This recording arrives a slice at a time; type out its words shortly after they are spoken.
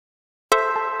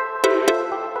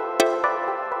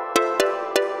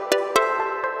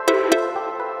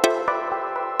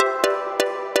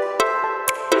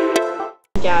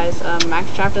guys,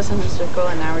 Max trapped us in a circle,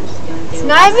 and now we're just gonna do. It's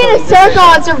not even a circle;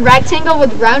 it's a rectangle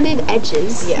with rounded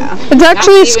edges. Yeah. It's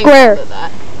actually a square.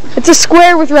 It's a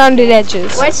square with rounded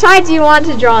edges. Which side do you want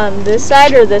to draw on? This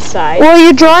side or this side? Well,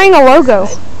 you're drawing a logo.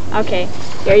 Okay.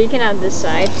 Here, you can have this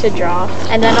side to draw,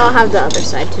 and then I'll have the other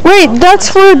side to draw. Wait, that's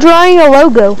for drawing a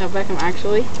logo. No, Beckham,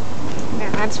 actually. Yeah,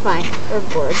 that's fine. We're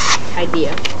bored.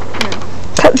 Idea.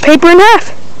 Cut the paper in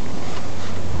half.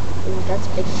 Ooh, that's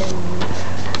big thing.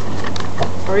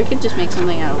 Or we could just make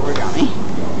something out of origami.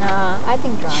 Nah, I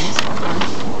think drawing's fun.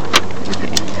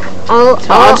 Okay. So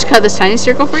I'll just cut this tiny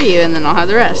circle for you, and then I'll have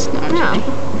the rest. No, I'm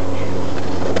kidding.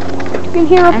 You can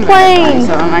hear a I'm plane.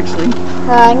 so I'm actually.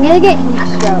 I'm gonna get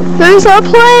heat stroke. There's a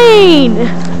plane.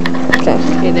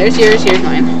 Okay, there's yours. Here's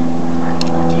mine.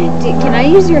 Can I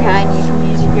use your hat and you can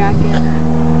use your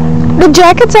jacket? The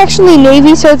jacket's actually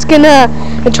navy, so it's gonna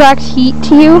attract heat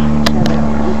to you.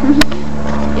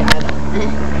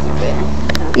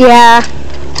 Yeah.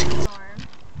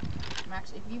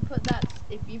 Max, if you put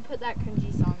that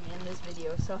cringy song in this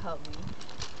video, so help me.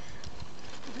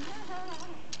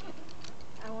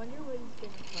 I wonder what he's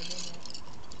gonna put in it.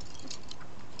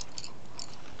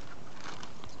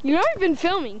 You've not even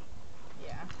filming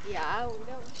Yeah, we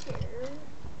don't care.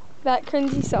 that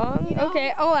cringy song. You know,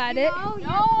 okay, I'll add it.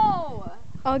 No!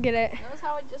 I'll get it. Notice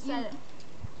how I just said it.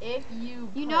 If you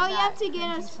You know you have to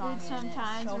get us food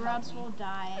sometimes or else we'll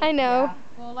die. I know. Yeah.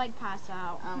 We'll like pass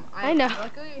out. I know.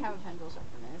 Luckily we have a pencil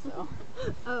sharpener, so.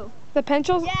 Oh. The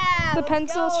pencils. Yeah. The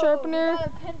pencil sharpener.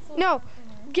 No.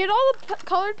 Get all the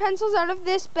colored pencils out of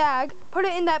this bag. Put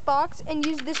it in that box and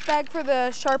use this bag for the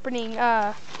sharpening.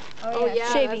 Oh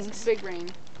yeah, shavings. that's big brain.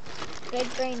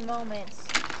 Big brain moments.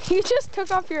 You just took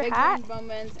off your hat. Big brain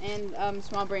moments and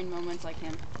small brain moments like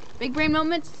him. Big brain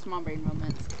moments, small brain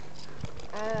moments.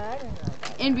 I don't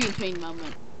know. In between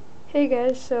moments. Hey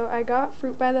guys, so I got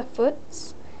fruit by the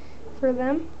foots for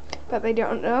them, but they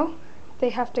don't know. They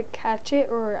have to catch it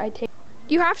or I take.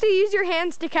 You have to use your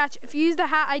hands to catch. If you use the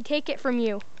hat, I take it from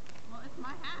you. Well, it's my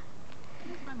hat.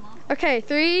 It's my mom. Okay,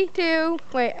 3, 2,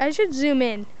 wait, I should zoom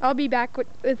in. I'll be back with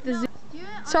the zoom.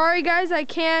 Sorry guys, I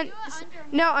can't.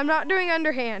 No, I'm not doing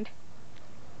underhand.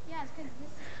 Yeah, it's because this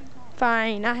is too hard.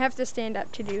 Fine, I have to stand up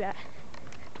to do that.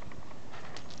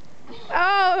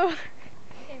 Oh!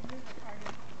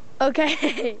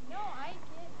 Okay. No, I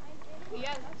did.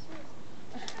 Yeah,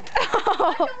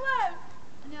 Oh,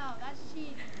 No, that's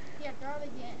cheating. Yeah, throw it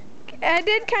again. I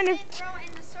did kind of. Throw it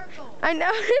in the circle. I know,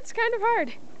 it's kind of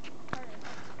hard.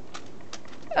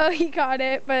 Oh, he caught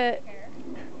it, but.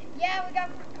 Yeah, we got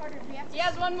Carter. We have to. He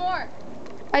has one more.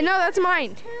 I know, that's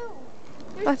mine.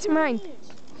 Two. That's mine.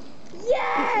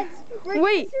 Yes!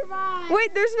 Wait,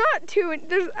 wait, there's not two.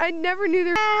 I never knew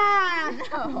there. Ah!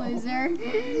 Loser.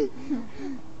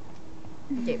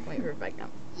 Okay, point for Beckham.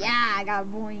 Yeah, I got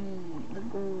boing. The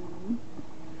goal.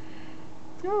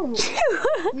 No.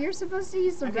 We were supposed to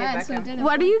use the red, so it didn't.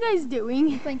 What are you guys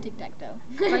doing? Playing tic-tac-toe.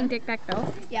 Playing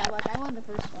tic-tac-toe. Yeah, look, I won the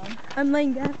first one. I'm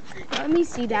laying down. Let me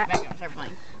see that. Beckham, start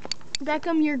playing.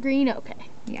 Beckham, you're green. Okay.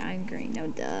 Yeah, I'm green. No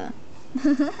duh.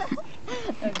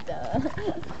 No duh.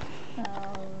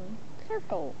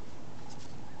 Circle.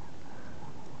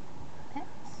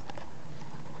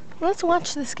 Let's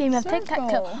watch this game of tic-tac-toe.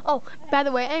 Circle. Oh, by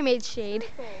the way, I made shade.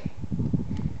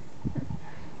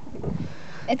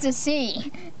 It's a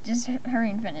C. Just hurry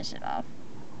and finish it off.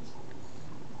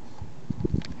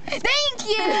 Thank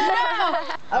you!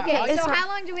 Okay, so how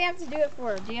long do we have to do it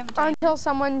for? Do you have a time? Until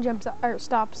someone jumps up or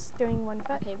stops doing one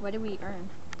foot. Okay, what do we earn?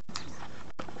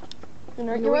 You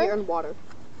know what We you earn? earn water.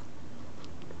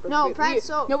 No, Food.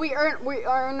 pretzel. No, we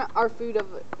earn our food of.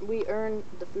 We earn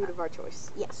the food of our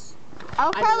choice. Yes. I'll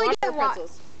Either probably water get or water.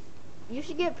 pretzels. You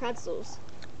should get pretzels.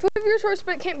 Food of your choice,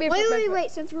 but it can't be a fruit by foot.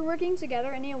 Wait. Since we're working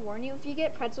together, I need to warn you. If you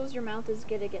get pretzels, your mouth is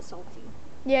gonna get salty.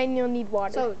 Yeah, and you'll need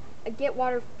water. So get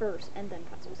water first, and then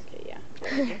pretzels. Okay,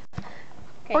 yeah.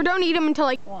 Or don't eat them until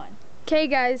like. One. Okay,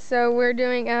 guys. So we're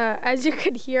doing. As you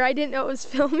could hear, I didn't know it was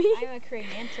filming. I'm a praying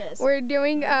mantis. We're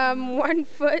doing 1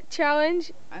 foot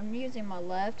challenge. I'm using my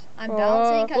left. I'm Oh.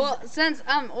 balancing because Well, since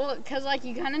cause like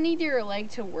you kind of need your leg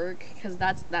to work, cause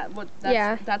that's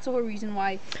Yeah. that's the whole reason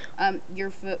why your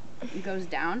foot goes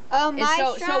down.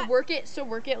 my So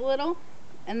work it little,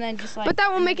 and then just like. But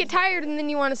that will make it tired, and then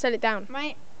you want to set it down.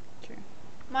 my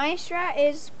strat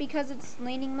is because it's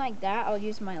leaning like that. I'll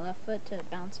use my left foot to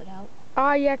bounce it out.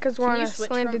 Ah, yeah, because we're Can on you a switch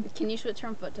slanted. Can you switch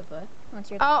from foot to foot?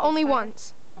 Once you're Only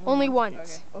once. Only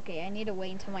once. Okay, I need to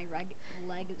wait until my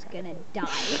leg is gonna die.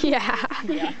 Yeah.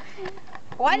 Yeah.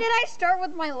 Why did I start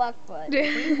with my left foot?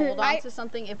 Hold on to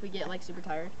something if we get like super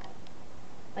tired.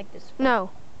 Like this. No.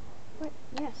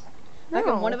 Yes. Okay,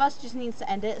 No. one of us just needs to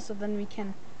end it, so then we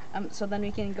can So then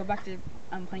we can go back to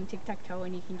playing tic-tac-toe,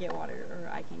 and you can get water, or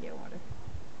I can get water.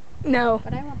 No.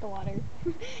 But I want the water.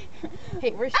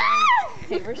 Hey, we're sharing.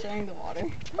 Hey, we're sharing the water.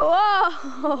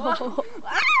 Whoa!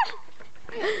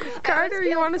 Carter,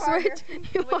 you want to switch?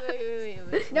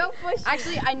 Wait. No push.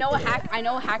 Actually, I know a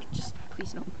hack. Just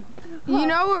please don't. You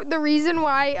know the reason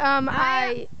why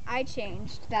I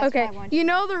changed. That's okay. what I want. You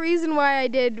know the reason why I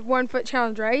did 1 foot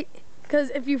challenge, right? Because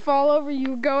if you fall over,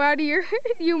 you go out of your,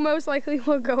 you most likely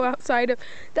will go outside of.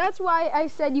 That's why I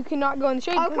said you cannot go in the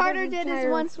shade. All Carter did is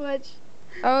one switch.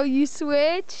 Oh, you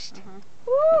switched?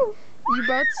 Woo! You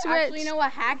both switched. Actually, you know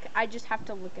what hack? I just have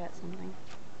to look at something.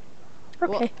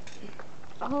 Okay.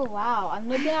 Oh wow, I'm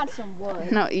looking at some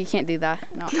wood. No, you can't do that.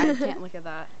 No, I can't look at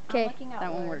that. Okay.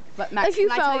 That won't work. But Max, If you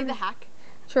can I tell you found- the hack?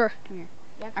 Sure. Come here.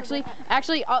 Actually,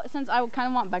 since I kind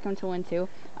of want Beckham to win too,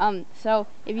 so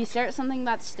if you stare at something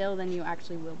that's still, then you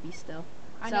actually will be still.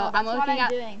 I know, that's what I'm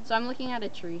doing. So I'm looking at a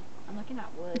tree. I'm looking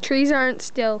at wood. Trees aren't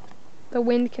still. The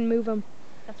wind can move them.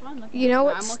 That's what I'm looking You know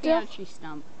I'm what's looking still? at a tree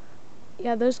stump.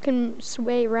 Yeah, those can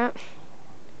sway around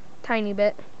tiny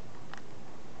bit.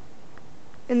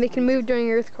 And they can move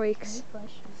during earthquakes.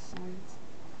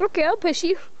 Okay, I'll push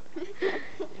you.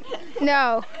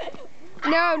 No.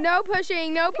 No, no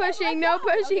pushing, no pushing, no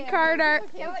pushing, Carter.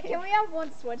 Can we have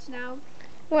one switch now?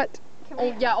 What?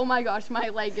 Oh yeah, oh my gosh, my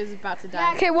leg is about to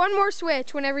die. Okay, one more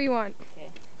switch whenever you want. Okay.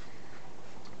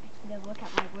 I need to look at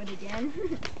my wood again.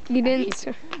 You didn't.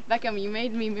 Beckham, you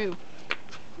made me move.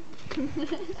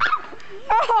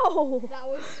 Oh! That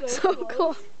was So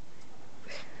close.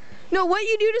 No, what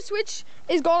you do to switch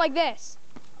is go like this.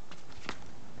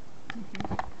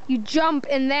 You jump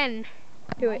and then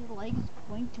do it. My leg is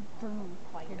going to burn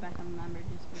quite a bit. Beckham, remember,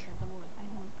 just look at the wood.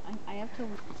 I have to.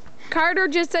 Carter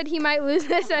just said he might lose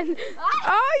this and...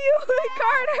 Oh, you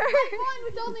Carter! I won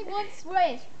with only one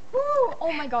switch. Woo!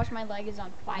 Oh my gosh, my leg is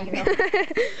on fire.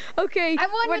 Okay, I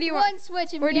won what do with you one want?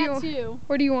 switch and Where we do you had two.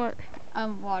 What do you want?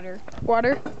 Water.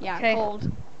 Water? Yeah, Okay.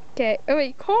 cold. Okay. Oh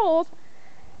wait, cold?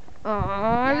 Aw,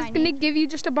 I was I gonna give you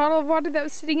just a bottle of water that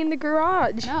was sitting in the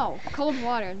garage. No, cold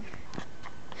water.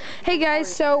 Hey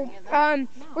guys, so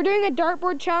we're doing a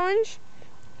dartboard challenge.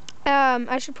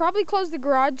 I should probably close the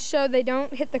garage so they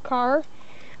don't hit the car.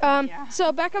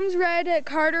 So Beckham's red,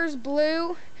 Carter's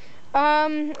blue.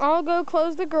 I'll go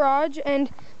close the garage,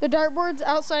 and the dartboard's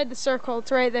outside the circle.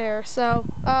 It's right there. So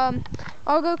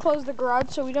I'll go close the garage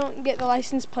so we don't get the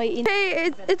license plate in.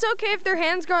 Hey, it's okay if their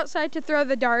hands go outside to throw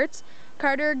the darts.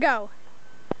 Carter, go.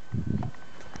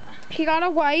 He got a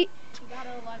white. You got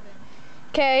 11.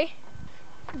 Okay.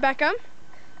 Beckham,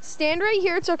 stand right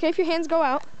here. It's okay if your hands go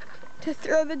out to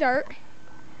throw the dart.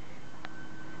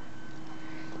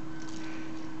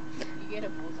 You get a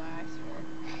bullseye, I swear.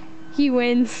 He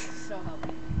wins. So help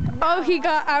me. Oh, he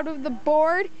got out of the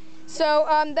board. So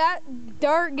that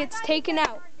dart gets taken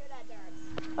out.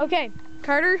 Okay,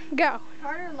 Carter, go.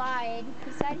 Carter lied.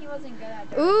 He said he wasn't good at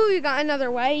darts. Ooh, you got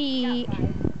another white.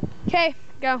 Okay,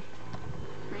 go.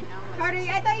 Right now, I'm Carter,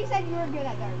 I thought you said you were good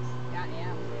at darts. Yeah, I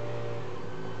am.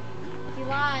 You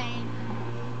lied.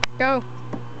 Go.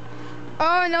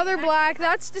 Oh, another black.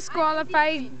 That's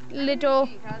disqualified, little.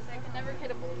 Because I can never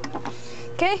hit a bullseye.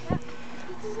 Okay, It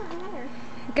doesn't matter.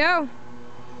 go.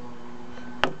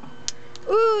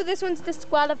 Ooh, this one's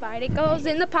disqualified. It goes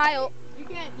in the pile. You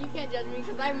can't judge me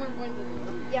because I have more points than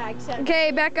you. Yeah, except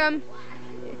Okay, Beckham.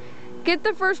 Get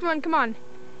the first one. Come on.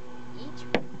 each.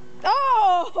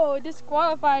 Oh,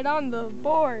 disqualified on the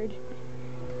board.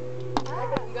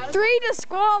 You gotta 3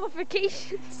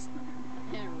 disqualifications.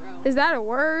 in a row. Is that a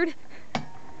word?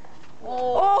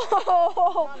 Oh.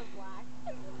 Oh, Not a black.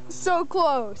 so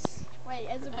close. Wait,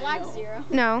 is a black know. 0?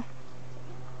 No.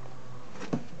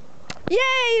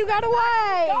 Yay, you got a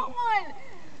white. Got one.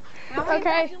 Now,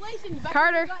 Okay. congratulations, Beckham,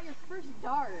 Carter. You got your first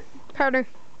dart. Carter.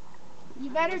 You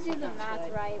better do the math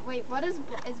right. Wait, what is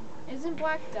isn't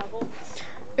black double?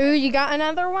 Ooh, you got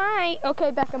another white.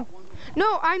 Okay, Beckham.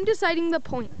 No, I'm deciding the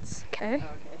points. Okay.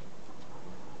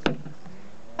 Okay.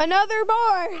 Another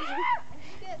board.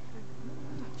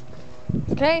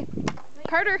 Okay.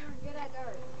 Carter. You're good at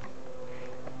darts.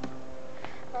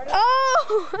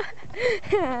 Oh!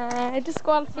 My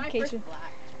Disqualification. first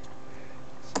black.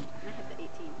 I hit the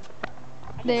 18.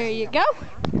 There you go.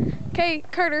 Okay,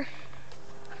 Carter.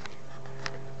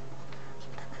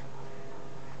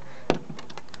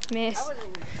 Miss. I wasn't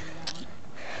even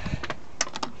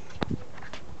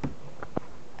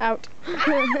Out.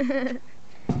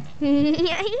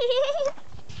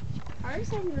 Carter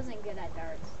said he wasn't good at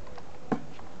darts.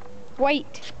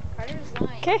 White. Carter's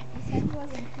lying. Okay. He said he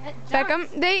wasn't good at darts.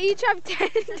 Beckham, they each have 10.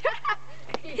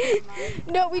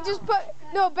 No, we just put,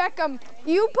 no, Beckham,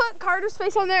 you put Carter's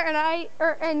face on there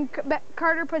and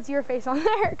Carter puts your face on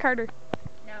there, Carter.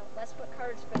 No, let's put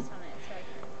Carter's face on it so I can.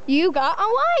 You got a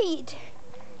white.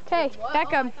 Okay,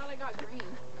 Beckham. Oh, I thought I got green.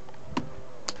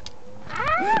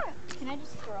 Ah! Can I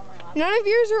just throw my last? None of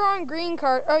yours are on green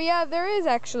card. Oh yeah, there is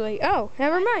actually. Oh,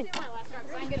 never mind.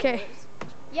 Okay.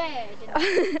 Yeah, I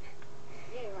did.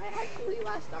 Yeah, my actually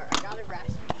last start. I got a rash.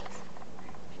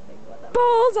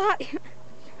 Bullseye.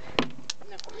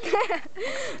 No.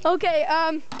 Okay,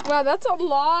 wow, that's a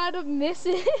lot of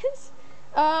misses.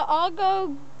 I'll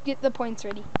go get the points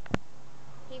ready.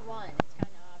 He won. It's kind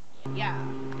of obvious. Yeah.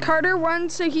 Carter won,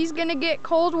 so he's gonna get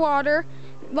cold water.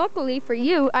 Luckily for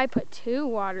you, I put 2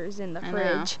 waters in the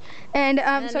fridge. And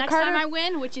And so next Carter, time I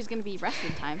win, which is gonna be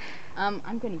wrestling time,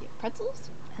 I'm gonna get pretzels,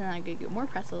 and then I'm gonna get more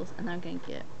pretzels, and then I'm gonna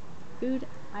get food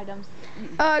items.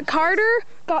 Carter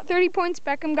got 30 points.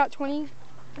 Beckham got 20.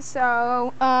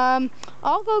 So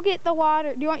I'll go get the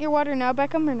water. Do you want your water now,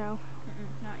 Beckham, or no?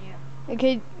 Not yet.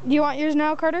 Okay. Do you want yours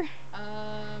now, Carter?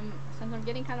 Since I'm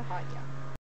getting kind of hot, yeah.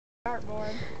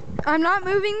 Dartboard. I'm not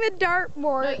moving the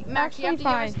dartboard. No, Max, you have to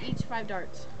fine. give us each 5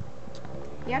 darts.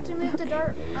 You have to move the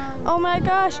dart. Oh my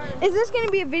gosh. Is this going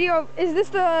to be a video? Is this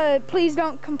the please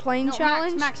don't complain No,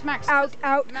 challenge? Max. Out.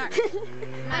 Max.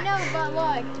 I know, but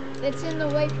look, it's in the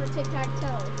way for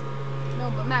tic-tac-toe.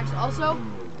 No, but Max, also,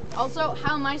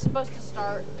 how am I supposed to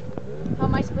start? How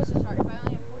am I supposed to start if I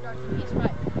only have 4 darts in each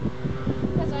 5?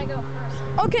 Because I go first.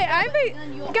 Okay,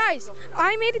 Guys,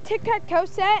 I made a tic-tac-toe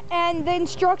set, and the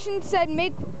instructions said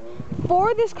make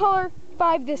 4 this color,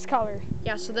 5 this color.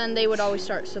 yeah, so then they would always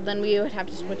start. So then we would have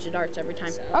to switch the darts every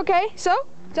time. Okay, so?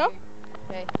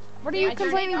 Okay. What are you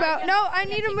complaining about? No, I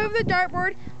need to move the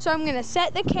dartboard, so I'm gonna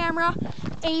set the camera,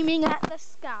 aiming at the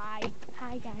sky.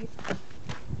 Hi guys.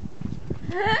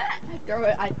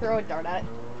 I throw a dart at it.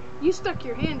 You stuck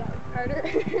your hand out, Carter.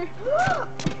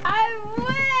 I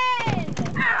win!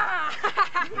 Ah!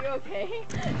 You okay?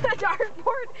 The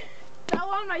dartboard fell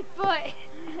on my foot.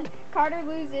 Carter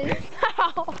loses.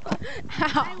 Ow. I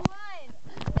Ow. won.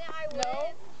 Yeah, I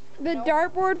win. The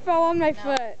dartboard fell on my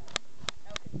foot. No,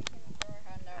 'cause we can throw our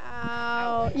hand out.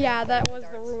 Ow. Yeah, that was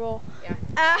the rule. Yeah.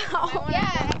 Ow.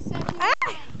 Yeah, except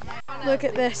Look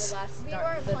at this. we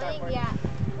weren't playing yet.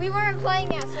 We weren't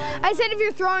playing yet, so I said if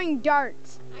you're throwing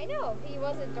darts. I know, he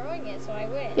wasn't throwing it, so I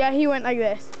win. Yeah, he went like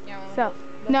this. Yeah, So,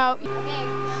 no. Okay.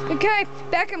 Okay,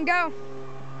 Beckham, go.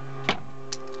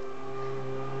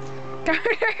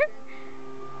 Carter.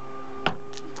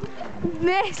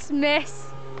 Miss.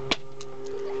 Miss.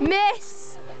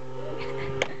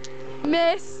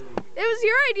 It was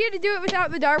your idea to do it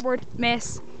without the dartboard.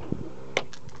 Miss.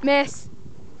 I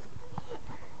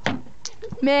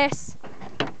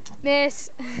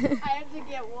have to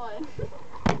get 1.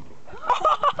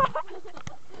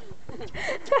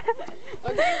 Okay,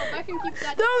 well, Beckham keeps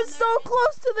that. That was so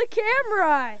close to the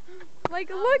camera. Like,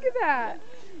 look at that.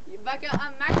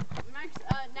 Becca, Max,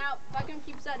 now Beckham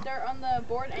keeps that dart on the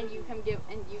board, and you get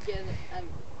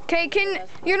Okay,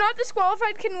 you're not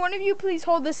disqualified. Can one of you please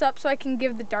hold this up so I can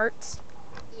give the darts?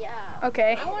 Yeah.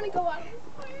 Okay. I want to go out.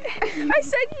 I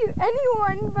said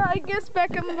anyone, but I guess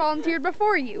Beckham volunteered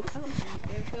before you. It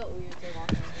felt weird to walk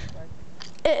out of the square.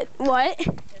 What?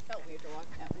 It felt weird to walk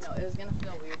out. No, it was gonna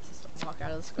feel weird to walk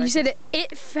out of the square. You said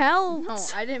it felt No,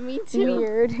 I didn't mean to.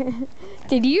 weird.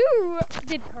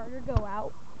 Did Carter go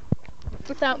out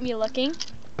without me looking?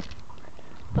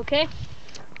 Okay.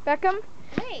 Beckham?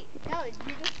 Wait, no, you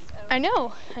just. I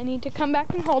know. I need to come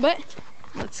back and hold it.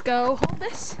 Let's go hold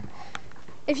this.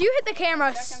 If you hit the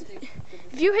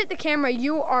camera,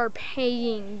 you are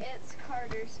paying. It's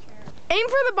Carter's turn. Aim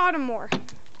for the bottom more.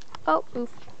 Oh,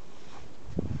 oof.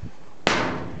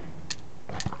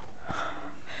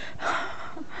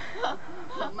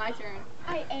 My turn.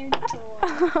 I aimed for.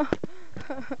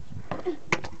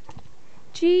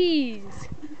 Jeez.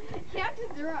 You have to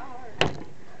throw it hard.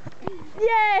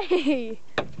 Yay!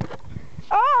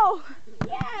 Oh!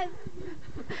 Yes!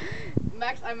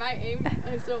 Max, I might aim.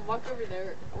 So walk over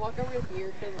there. Walk over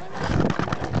here, because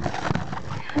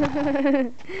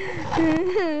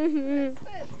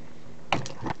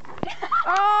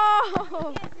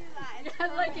Oh! Yes,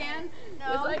 I can. No,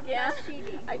 Yes, I can. that's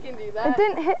cheating. I can do It that.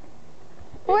 didn't hit.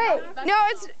 Wait, no,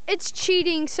 it's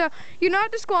cheating. So you're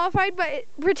not disqualified, but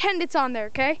pretend it's on there,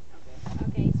 okay?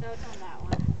 Okay, so it's on that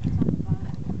one. It's on the bottom.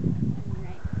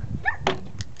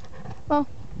 Right.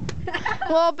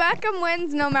 Well, Beckham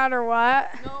wins no matter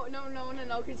what.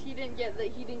 No, because he didn't get the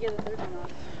third one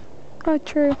off. Oh,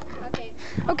 true. Okay.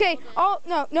 Okay. Oh,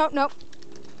 no.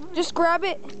 Just grab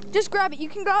it. Just grab it. You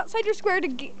can go outside your square to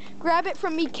grab it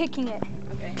from me kicking it.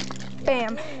 Okay.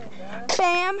 Bam.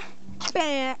 Bam,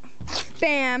 bam,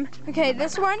 bam. Okay,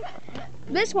 this one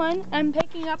I'm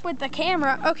picking up with the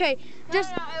camera. Okay,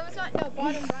 just. No, it was on the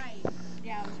bottom right.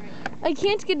 Yeah, it was right there. I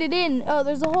can't get it in. Oh,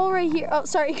 there's a hole right here. Oh,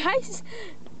 sorry, guys.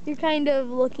 You're kind of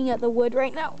looking at the wood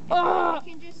right now. You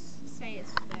can just say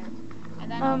it's there.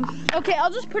 And then Okay,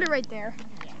 I'll just put it right there.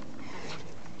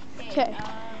 Okay.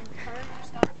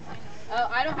 Oh,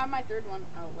 I don't have my third one.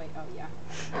 Oh, wait. Oh, yeah.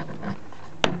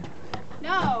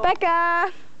 No.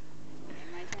 Becca.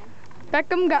 My turn.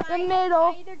 Beckham got the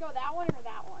middle. I either go that one or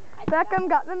that one. Beckham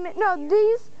got the middle. No,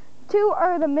 these two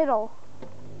are the middle.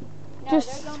 No,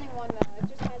 Just- there's only one though. It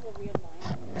just has a weird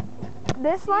line.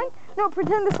 This line? No,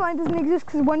 pretend this line doesn't exist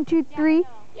because 1, 2, 3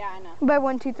 Yeah, I know. by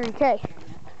 1, 2, 3. Okay.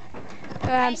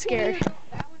 I'm scared.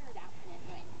 That one or that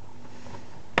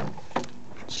one?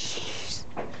 Jeez.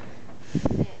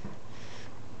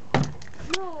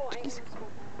 No, I almost got that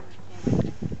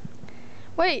one.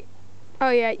 Wait. Oh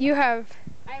yeah, you have.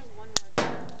 I have one more.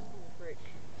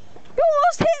 You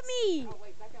almost hit me. Oh,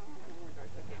 wait. Back on one more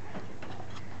darts.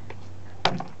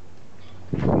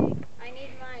 Okay. I need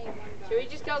my one dart. Should we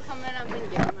just go come in up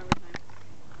and get them every time?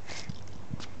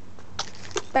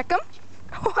 Beckham.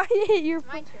 Oh, I hit your.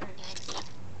 My turn.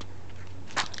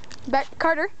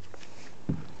 Carter.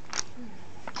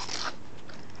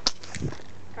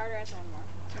 Carter has one more.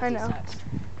 I know.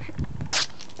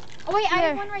 Oh wait, I There.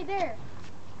 have one right there.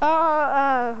 Oh,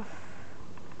 I'll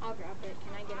grab it.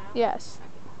 Can I get out? yes.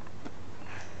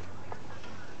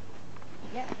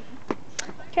 Yeah.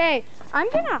 Okay, I'm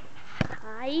gonna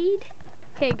hide.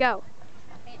 Okay, go.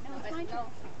 Wait, no, it's my turn.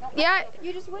 No. Yeah,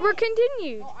 You just wait. we're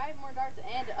continued. Oh, I have more darts,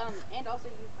 and also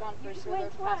you've gone You first just for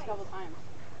went the past twice. couple times.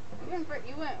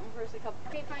 You went first a couple.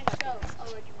 Okay, fine. Go. I'll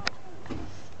let your mom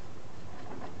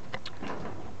know.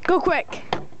 Go quick.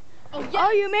 Oh yeah.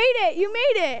 Oh, you made it. You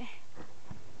made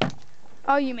it.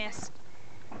 Oh, you missed.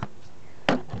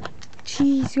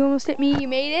 Jeez, you almost hit me. You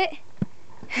made it.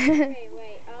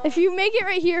 Wait. If you make it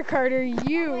right here, Carter,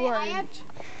 you wait, are. I have.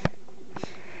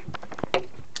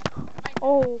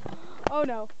 Oh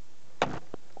no.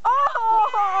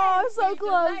 Oh, so Wait,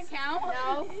 close. Does that count?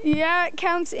 No. Yeah, it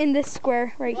counts in this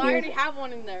square right Well, I already here. have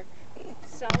one in there.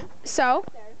 So. So,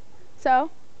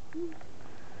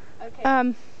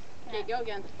 Okay. Okay, go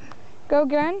again. go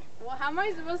again. Well, how am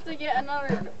I supposed to get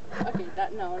another? Okay,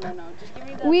 no. Just give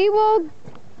me the. We will. We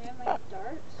have my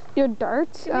darts. Your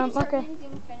darts. Can we just start Okay. things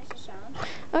and finish the challenge?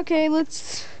 Okay,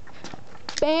 let's.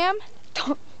 Bam.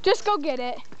 Just go get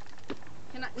it.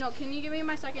 Can you give me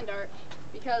my second dart?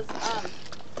 Because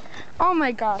Oh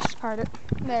my gosh, Carter.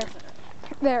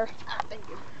 There. thank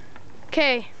you.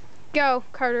 Okay, go,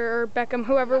 Carter or Beckham,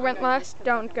 whoever went last.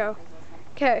 Don't go.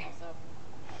 Okay,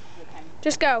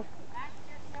 just go.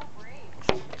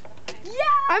 Yeah.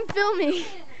 I'm filming.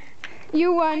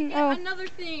 You won. Oh. Another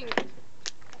thing.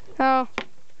 Oh.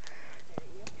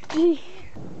 Gee.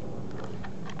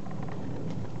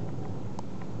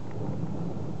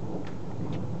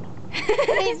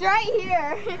 He's right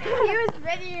here.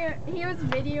 He was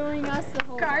videoing us the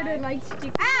whole Carter time. likes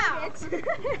to. Ow!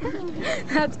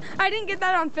 I didn't get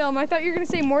that on film. I thought you were gonna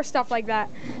say more stuff like that,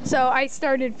 so I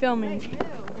started filming.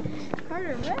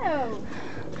 Carter, move.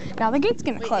 Now the gate's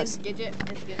gonna close.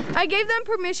 I gave them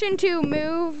permission to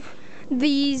move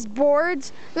these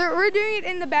boards. We're doing it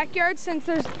in the backyard since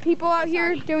there's people out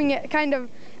here doing it kind of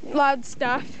loud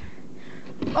stuff.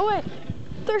 Oh wait,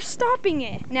 they're stopping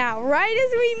it now, right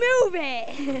as we move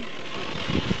it.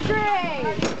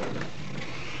 Great.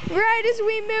 Right as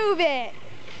we move it.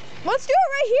 Let's do it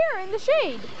right here in the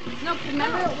shade. No,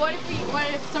 remember what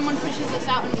if someone pushes us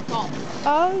out and we fall?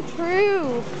 Oh,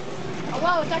 true. Oh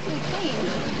wow, it's actually clean.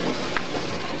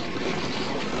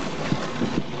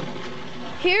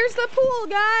 Here's the pool,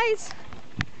 guys.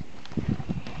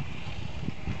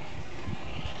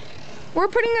 We're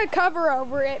putting a cover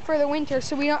over it for the winter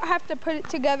so we don't have to put it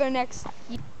together next.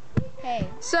 Hey.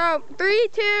 So, 3,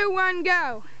 2, 1,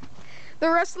 go.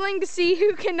 They're wrestling to see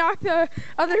who can knock the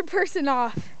other person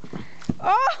off.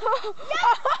 Oh!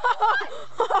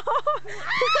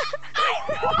 I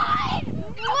won!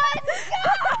 Let's go!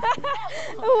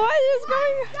 What is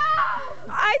going on?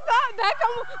 I thought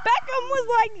Beckham was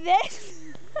like this.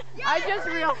 I just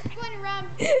realized.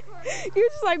 You're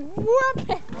just like, whoop.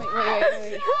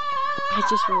 Wait. I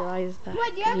just realized that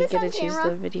What, do you have he this on get to choose camera?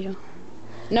 the video.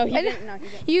 No, he didn't. No, he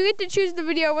didn't. You get to choose the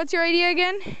video. What's your idea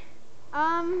again?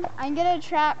 I'm gonna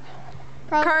trap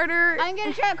Carter. I'm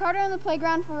gonna trap Carter on the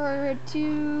playground for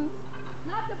 2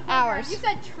 Not the hours. You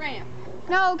said tramp.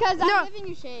 No, because No. I'm giving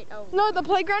you shade. Oh. No, the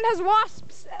playground has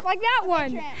wasps like that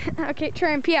one. Okay,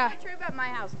 Tramp, yeah. Trip at my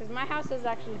house, because my house is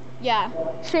actually Yeah.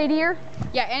 Shadier.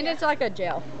 yeah, and it's like a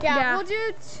jail. Yeah, Yeah. we'll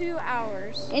do 2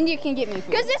 hours. And you can get me food.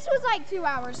 Because this was like 2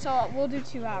 hours, so we'll do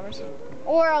 2 hours.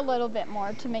 Or a little bit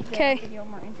more to make the 'Kay. video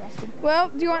more interesting. Well,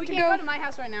 do you want We to can't go go? to my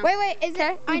house right now. Wait, is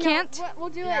Okay, it? I you know. can't? We'll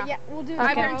do Yeah. it. Yeah, we'll do it.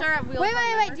 My Okay. parents are at Wheels Wait,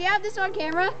 on River. do you have this on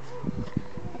camera?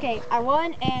 Okay, I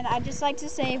won, and I'd just like to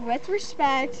say, with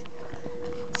respect,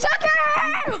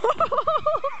 sucker!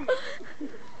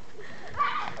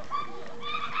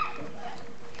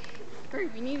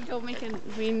 We need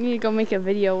to go make a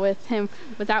video with him,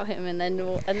 without him, and then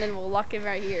we'll lock it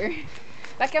right here.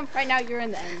 Beckham, right now you're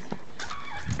in the end.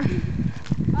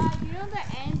 You know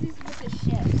the end is with the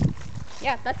ship.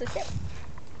 Yeah, that's a ship.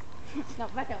 No,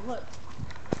 Beckham, look.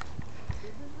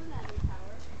 This is the Nether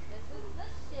Tower. This is the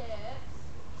ships.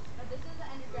 This is the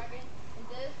Ender Dragon, and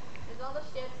this is all the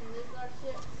ships, and this is our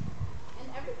ships, and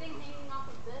everything hanging off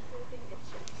of this. Everything is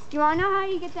ships. Do you want to know how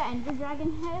you get the Ender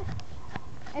Dragon head?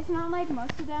 It's not like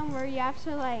most of them where you have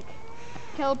to like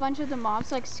kill a bunch of the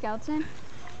mobs like skeleton.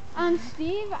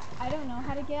 Steve, I don't know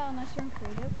how to get unless you're in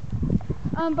creative.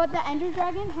 But the Ender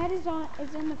Dragon head is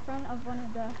in the front of one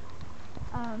of the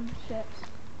ships.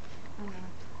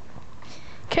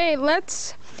 Okay,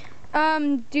 let's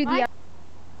do the.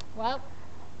 Well,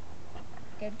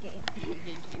 Good game.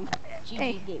 GG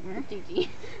Hey. gamer. GG.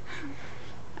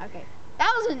 Okay.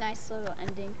 That was a nice little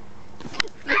ending.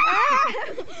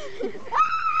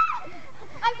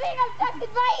 I'm being abducted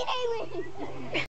by an alien!